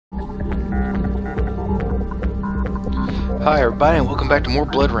Hi everybody and welcome back to more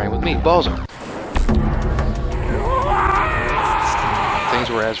BloodRayne with me, Balzo. Things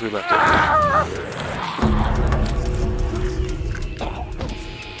were as we left it.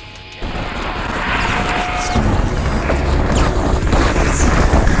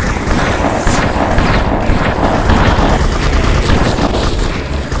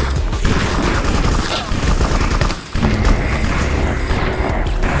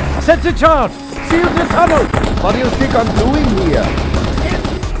 Set the charge! Seal the tunnel! What do you think I'm doing here?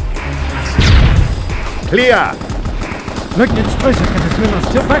 Clear! Möglich äußern kann es mir noch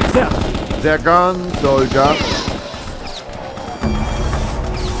zu wachsen. They're gone, soldier.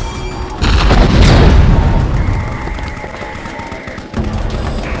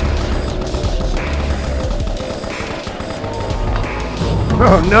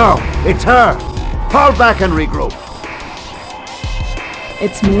 Oh no! It's her! Fall back and regroup.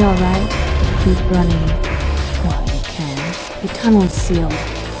 It's me, alright. Keep running. While you can. The tunnel's sealed.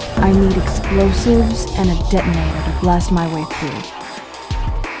 I need explosives and a detonator to blast my way through.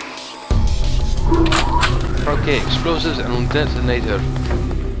 Okay, explosives and a detonator.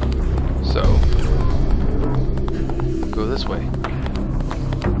 So, go this way.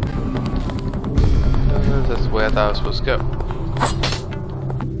 That's the way I thought I was supposed to go.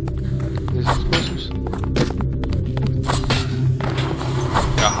 These explosives.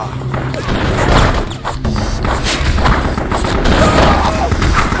 Aha.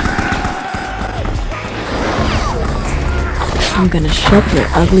 I'm gonna shut your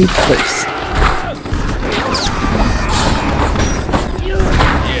ugly face.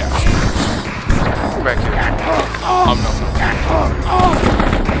 Yeah. Come back here.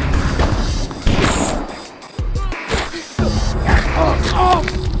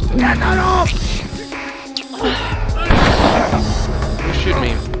 No. Who shoot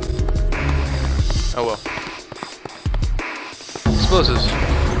me? Oh well. Explosives.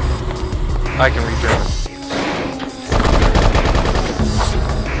 I can regenerate.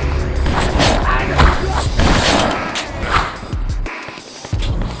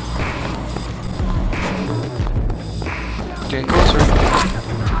 Getting closer.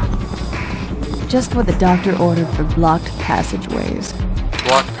 Just what the doctor ordered for blocked passageways.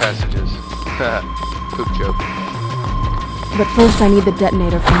 Blocked passages. Poop joke. But first I need the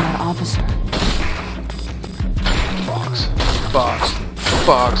detonator from that officer. Box.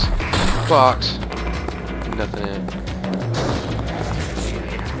 Nothing in it.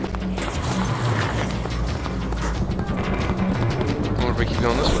 I wonder if we keep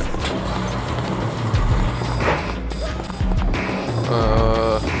going this way.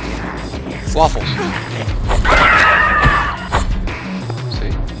 Waffles.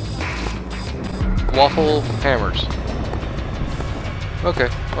 See? Waffle hammers. Okay,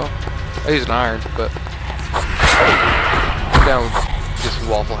 well, I use an iron, but I'm down with just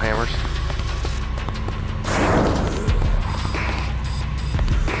waffle hammers.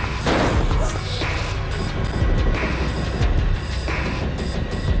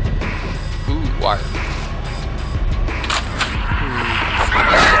 Ooh, wire.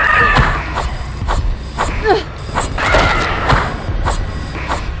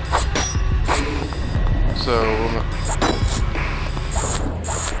 So,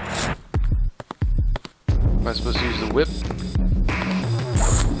 am I supposed to use the whip?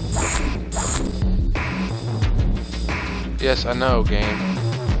 Yes, I know, game.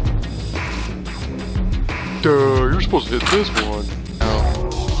 Duh, you're supposed to hit this one. No.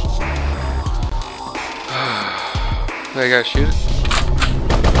 I gotta shoot it?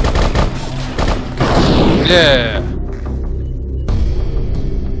 Yeah!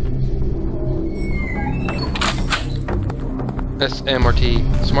 SMRT.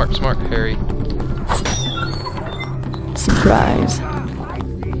 Smart, Harry. Surprise.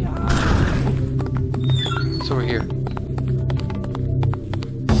 It's over here.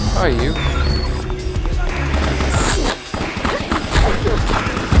 How are you?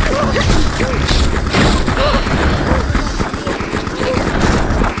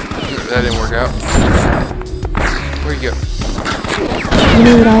 That didn't work out. Where'd you go? You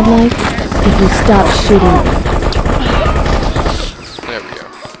know what I'd like? If you stop shooting. There we go.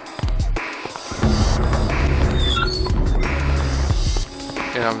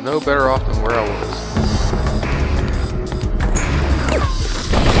 And I'm no better off than where I was.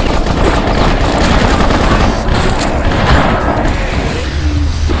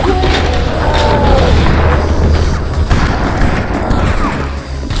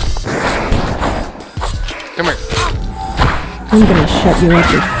 Come here. I'm gonna shut you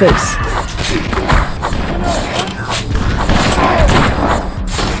up your face.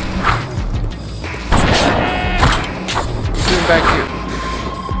 back here.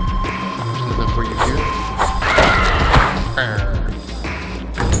 There's nothing for you here.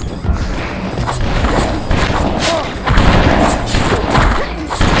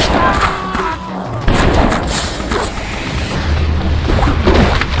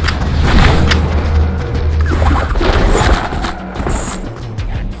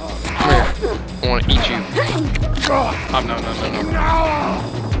 I want to eat you. Oh, no.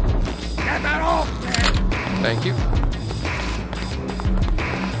 Get that off! Thank you.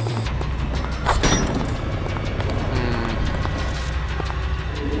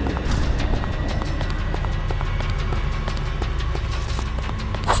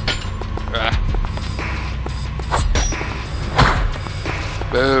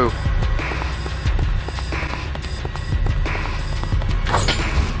 Boo.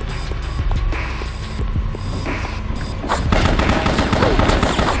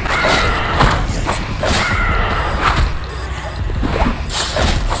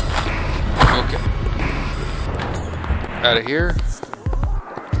 Out of here.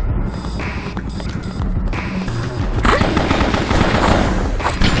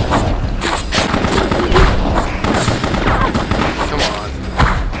 Come on.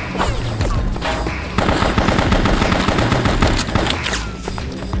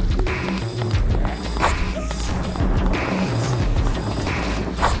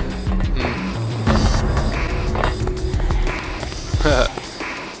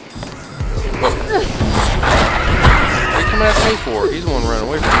 For? He's the one running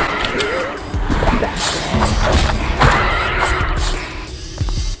away from me.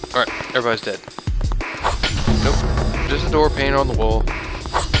 Alright, everybody's dead. Nope. Just a door painted on the wall.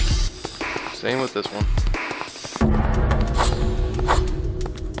 Same with this one.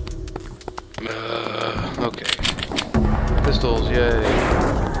 Okay. Pistols, yay.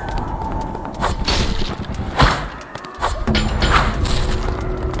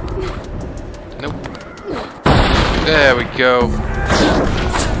 Nope. There we go.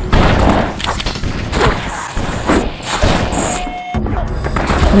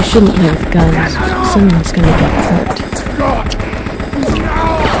 We shouldn't play with guns. Someone's gonna get hurt.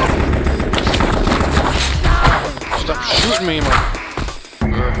 Stop shooting me, man.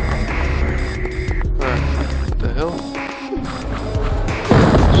 What the hell?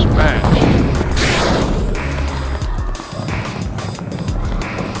 Smash.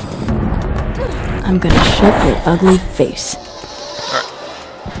 I'm gonna shut your ugly face. Alright.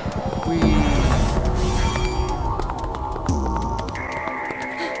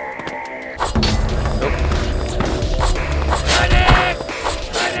 Nope.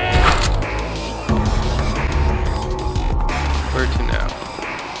 Where to now?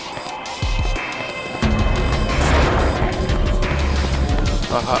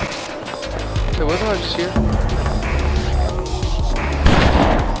 Aha. Hey, wasn't I just here?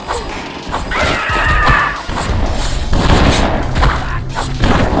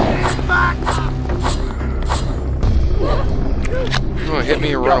 Hit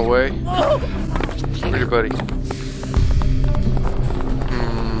me and run away. Where's your buddy?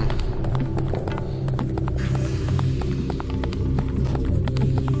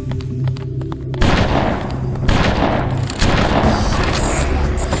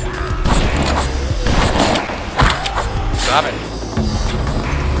 Stop it.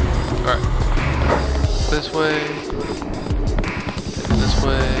 Alright. This way. This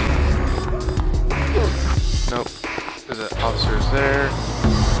way. Nope. There's an officers there.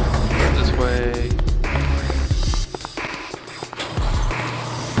 This way.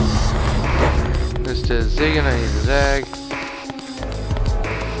 This is zigging, I need to zag.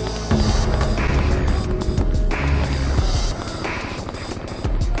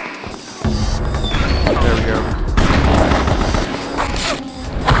 There we go.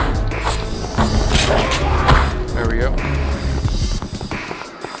 There we go.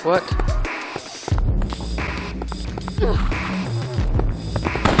 What?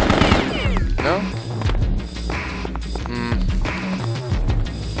 No?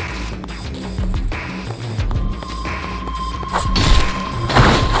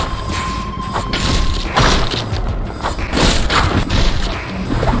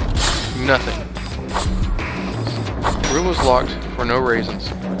 Nothing. The room was locked for no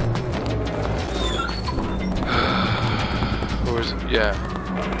reasons. Or was it? Yeah.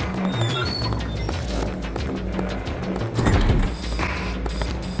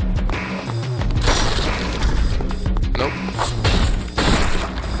 Nope.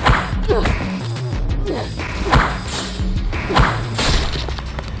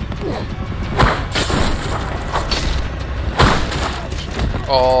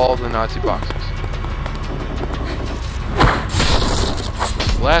 All the Nazi boxes.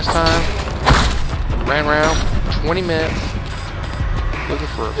 last time, I ran around 20 minutes looking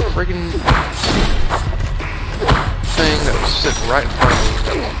for a friggin' thing that was sitting right in front of me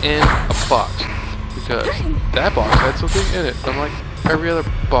that was in a box. Because that box had something in it, unlike every other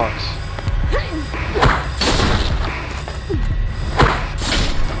box.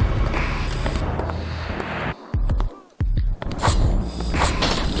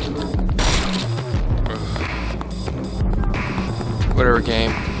 Whatever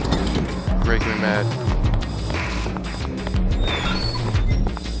game, break me mad.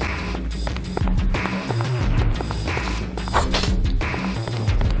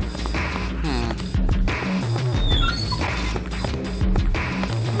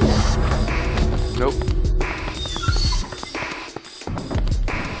 Nope.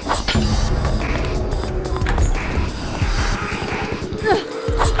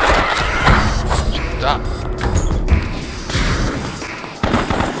 Stop.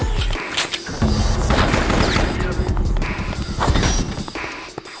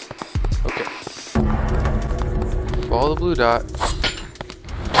 Okay. Follow the blue dot.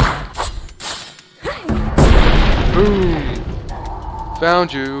 Boom!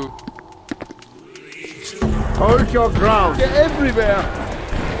 Found you. Hold your ground. They're everywhere!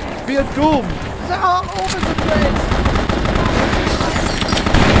 We're doomed! They are all over the place.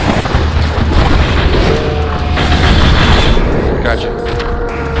 Gotcha.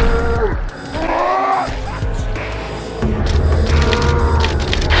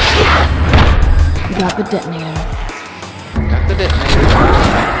 Got the detonator. Got the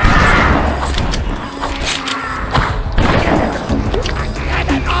detonator.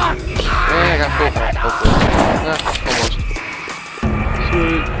 And I got full health, hopefully. Almost.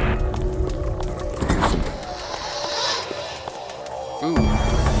 Sweet. Ooh.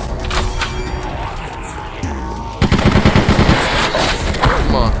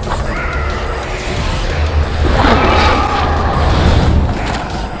 Come on.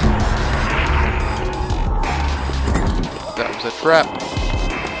 That was a trap.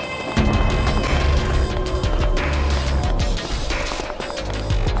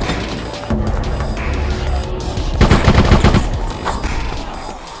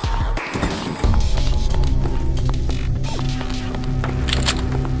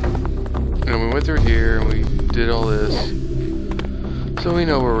 And we went through here and we did all this. So we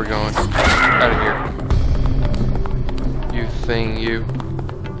know where we're going. Out of here. You thing, you.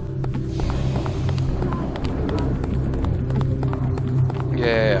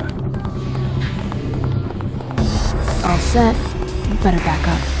 Yeah. All set. Better back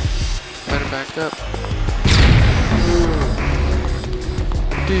up. Better back up.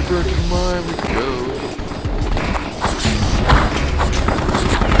 Deeper into the mine we go.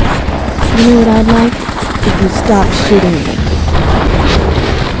 You know what I'd like? If you stopped shooting me.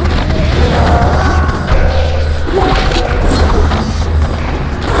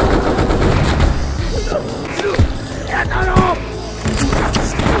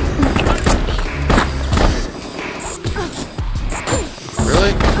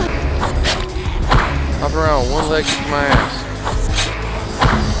 Really? Hopping around on one leg with my ass.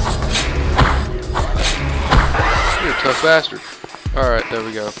 You're a tough bastard. Alright, there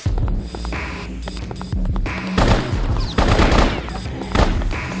we go.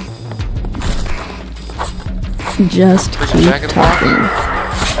 Just Freaking keep back in the box. talking.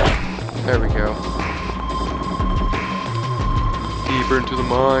 There we go. Deeper into the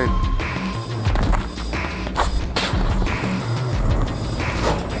mine.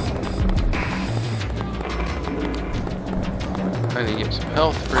 I need to get some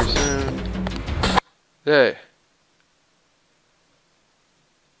health pretty soon. Hey.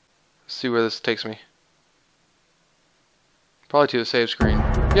 Let's see where this takes me. Probably to the save screen.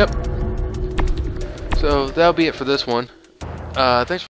 Yep. So that'll be it for this one. Thanks for